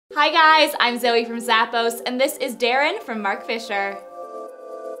Hi guys, I'm Zoe from Zappos, and this is Darren from Marc Fisher.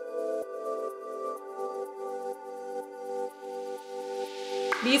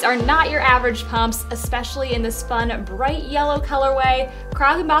 These are not your average pumps, especially in this fun, bright yellow colorway,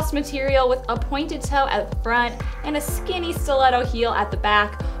 crop embossed material with a pointed toe at the front and a skinny stiletto heel at the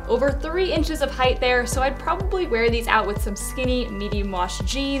back. Over 3 inches of height there, so I'd probably wear these out with some skinny, medium wash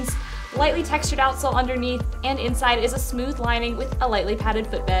jeans, lightly textured outsole underneath, and inside is a smooth lining with a lightly padded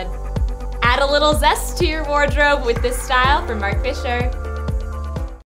footbed. Add a little zest to your wardrobe with this style from Marc Fisher.